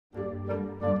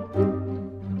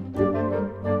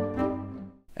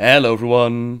Hello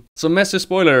everyone! Some massive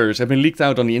spoilers have been leaked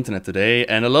out on the internet today,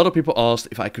 and a lot of people asked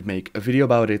if I could make a video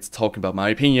about it, talking about my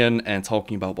opinion and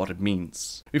talking about what it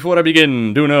means. Before I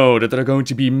begin, do know that there are going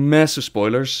to be massive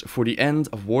spoilers for the end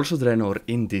of Warlords of Draenor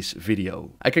in this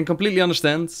video. I can completely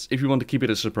understand if you want to keep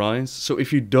it a surprise, so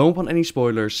if you don't want any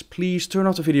spoilers, please turn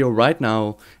off the video right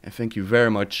now, and thank you very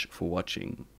much for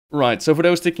watching. Right, so for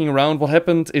those sticking around, what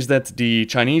happened is that the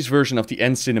Chinese version of the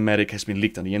end cinematic has been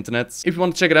leaked on the internet. If you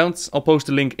want to check it out, I'll post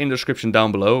a link in the description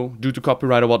down below. Due to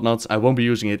copyright or whatnot, I won't be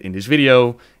using it in this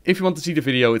video. If you want to see the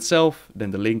video itself,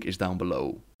 then the link is down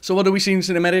below. So what do we see in the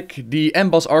cinematic? The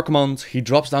end boss Archimonde, he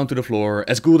drops down to the floor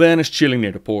as Gul'dan is chilling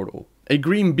near the portal. A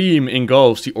green beam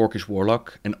engulfs the Orcish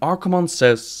warlock, and Archimonde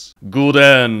says,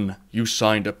 "Gul'dan, you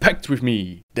signed a pact with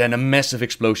me." Then a massive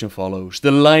explosion follows, the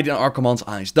light in Archimonde's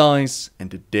eyes dies, and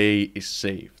the day is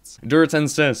saved. Duratan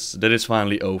says that it's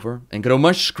finally over, and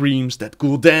Gromash screams that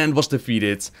Gul'dan was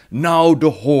defeated, now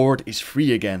the Horde is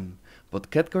free again. But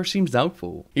Khadgar seems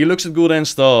doubtful. He looks at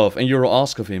Gul'dan's staff, and Uro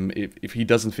asks of him if he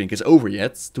doesn't think it's over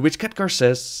yet, to which Khadgar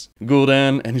says,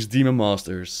 "Gul'dan and his demon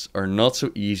masters are not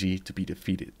so easy to be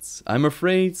defeated. I'm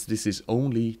afraid this is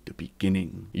only the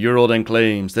beginning." Uro then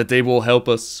claims that they will help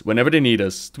us whenever they need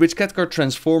us, to which Khadgar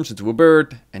transforms into a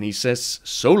bird, and he says,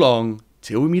 "So long,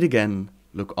 till we meet again,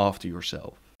 look after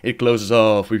yourself." It closes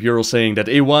off with Uro saying that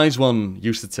a wise one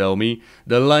used to tell me,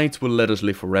 "The light will let us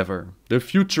live forever. The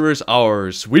future is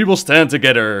ours. We will stand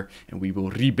together and we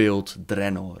will rebuild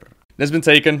Draenor." That's been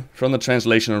taken from the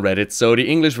translation on Reddit, so the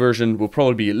English version will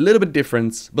probably be a little bit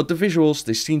different, but the visuals,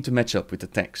 they seem to match up with the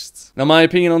text. Now my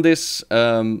opinion on this,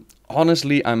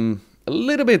 honestly, I'm a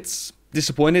little bit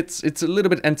disappointed. It's a little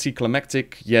bit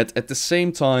anticlimactic, yet at the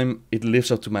same time it lives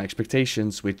up to my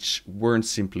expectations, which weren't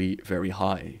simply very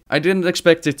high. I didn't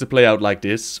expect it to play out like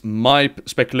this. My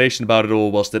speculation about it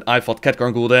all was that I thought Khadgar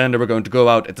and Gul'dan, they were going to go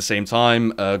out at the same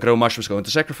time, Gromash was going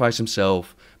to sacrifice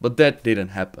himself, but that didn't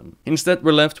happen. Instead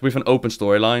we're left with an open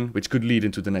storyline, which could lead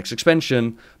into the next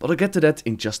expansion, but I'll get to that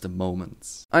in just a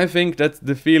moment. I think that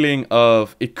the feeling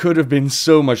of it could have been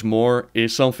so much more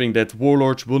is something that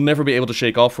Warlords will never be able to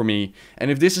shake off for me.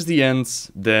 And if this is the end,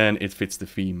 then it fits the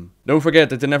theme. Don't forget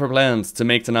that they never planned to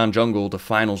make Tanaan Jungle the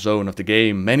final zone of the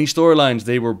game. Many storylines,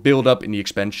 they were built up in the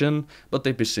expansion, but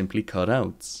they've been simply cut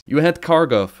out. You had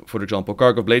Kargov, for example,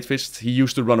 Kargov Bladefist. He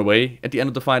used to run away at the end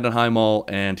of the fight on Highmaul,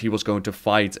 and he was going to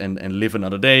fight and live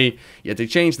another day. Yet they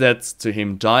changed that to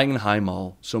him dying in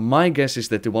Highmaul. So my guess is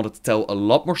that they wanted to tell a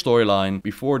lot more storyline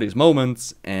before this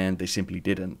moment, and they simply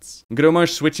didn't. Gromash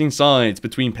switching sides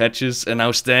between patches and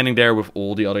now standing there with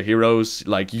all the other heroes.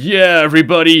 Like, "Yeah,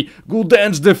 everybody,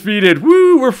 Gul'dan's defeated,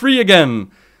 woo, we're free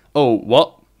again." Oh,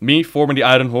 what? Me forming the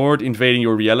Iron Horde, invading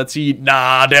your reality?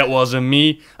 Nah, that wasn't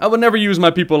me. I would never use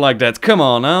my people like that, come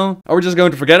on now. Are we just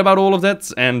going to forget about all of that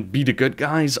and be the good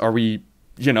guys? Are we...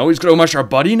 You know, is Gromash our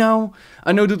buddy now?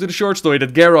 I know due to the short story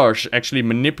that Garrosh actually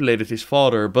manipulated his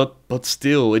father, but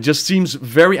still, it just seems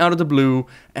very out of the blue,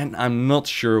 and I'm not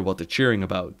sure what they're cheering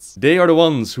about. They are the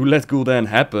ones who let Gul'dan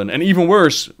happen, and even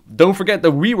worse, don't forget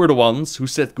that we were the ones who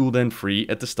set Gul'dan free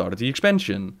at the start of the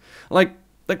expansion. Like,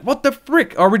 what the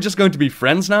frick? Are we just going to be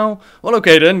friends now? Well,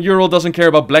 okay then, Uro doesn't care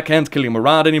about Black Hand killing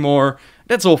Murad anymore.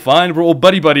 That's all fine, we're all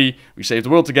buddy-buddy, we saved the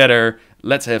world together,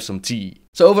 let's have some tea.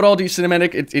 So overall, the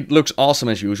cinematic, it looks awesome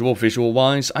as usual,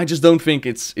 visual-wise. I just don't think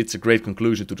it's a great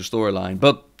conclusion to the storyline.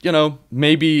 But, you know,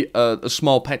 maybe a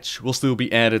small patch will still be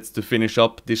added to finish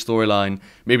up this storyline.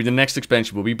 Maybe the next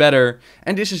expansion will be better.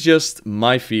 And this is just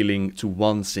my feeling to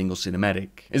one single cinematic.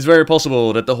 It's very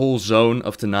possible that the whole zone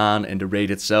of Tanaan and the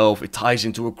raid itself, it ties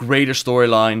into a greater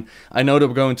storyline. I know that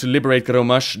we're going to liberate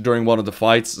Gromash during one of the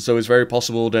fights, so it's very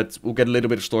possible that we'll get a little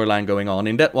bit of storyline going on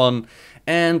in that one.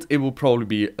 And it will probably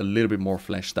be a little bit more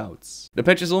fleshed out. The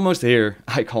patch is almost here,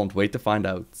 I can't wait to find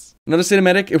out. Now the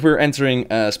cinematic, if we're entering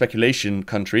speculation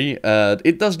country,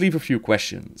 it does leave a few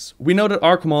questions. We know that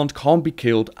Archimonde can't be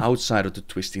killed outside of the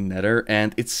Twisting Nether,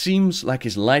 and it seems like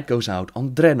his light goes out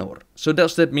on Draenor. So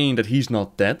does that mean that he's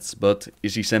not dead, but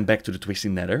is he sent back to the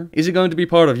Twisting Nether? Is he going to be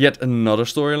part of yet another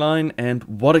storyline, and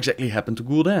what exactly happened to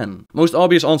Gul'dan? Most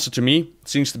obvious answer to me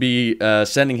seems to be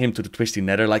sending him to the Twisting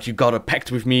Nether, like, "You got a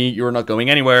pact with me, you're not going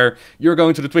anywhere, you're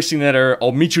going to the Twisting Nether,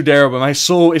 I'll meet you there when my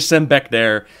soul is sent back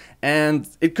there." And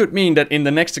it could mean that in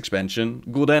the next expansion,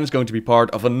 Gul'dan is going to be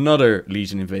part of another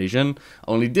Legion invasion,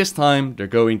 only this time they're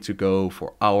going to go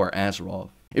for our Azeroth.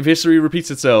 If history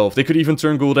repeats itself, they could even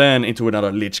turn Gul'dan into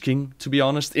another Lich King, to be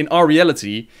honest. In our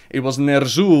reality, it was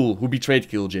Ner'zhul who betrayed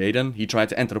Gul'dan. He tried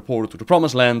to enter the portal to the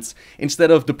Promised Land. Instead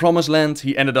of the Promised Land,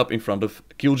 he ended up in front of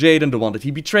Gul'dan, the one that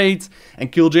he betrayed. And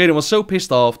Gul'dan was so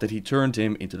pissed off that he turned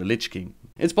him into the Lich King.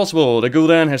 It's possible that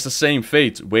Gul'dan has the same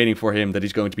fate waiting for him, that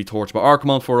he's going to be tortured by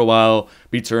Archimonde for a while,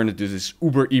 be turned into this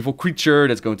uber evil creature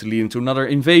that's going to lead into another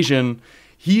invasion.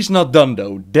 He's not done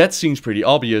though, that seems pretty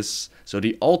obvious. So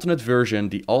the alternate version,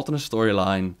 the alternate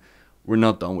storyline, we're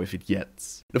not done with it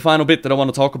yet. The final bit that I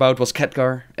want to talk about was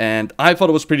Khadgar, and I thought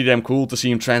it was pretty damn cool to see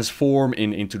him transform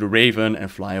into the Raven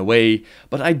and fly away,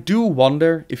 but I do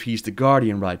wonder if he's the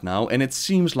Guardian right now, and it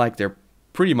seems like they're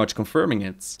pretty much confirming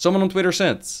it. Someone on Twitter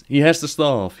said, he has the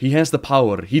staff, he has the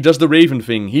power, he does the Raven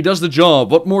thing, he does the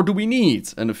job, what more do we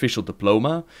need? An official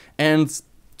diploma? And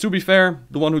to be fair,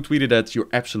 the one who tweeted that, you're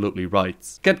absolutely right.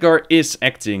 Khadgar is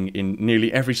acting in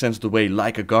nearly every sense of the way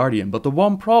like a Guardian, but the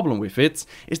one problem with it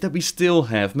is that we still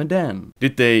have Medan.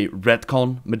 Did they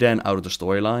retcon Medan out of the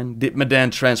storyline? Did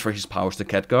Medan transfer his powers to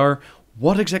Khadgar?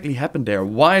 What exactly happened there?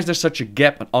 Why is there such a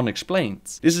gap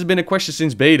unexplained? This has been a question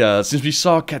since beta, since we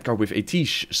saw Khadgar with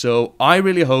Atish, so I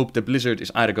really hope that Blizzard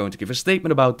is either going to give a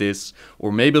statement about this,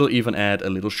 or maybe they'll even add a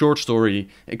little short story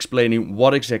explaining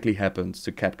what exactly happened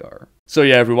to Khadgar. So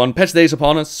yeah everyone, patch day is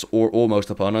upon us, or almost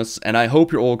upon us, and I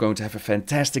hope you're all going to have a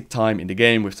fantastic time in the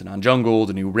game with the non-jungle,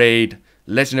 the new raid,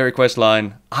 legendary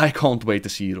questline. I can't wait to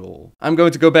see it all. I'm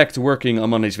going to go back to working on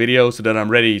Monday's video so that I'm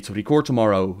ready to record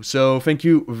tomorrow. So thank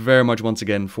you very much once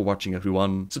again for watching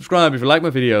everyone. Subscribe if you like my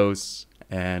videos.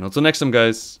 And until next time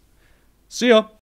guys, see ya!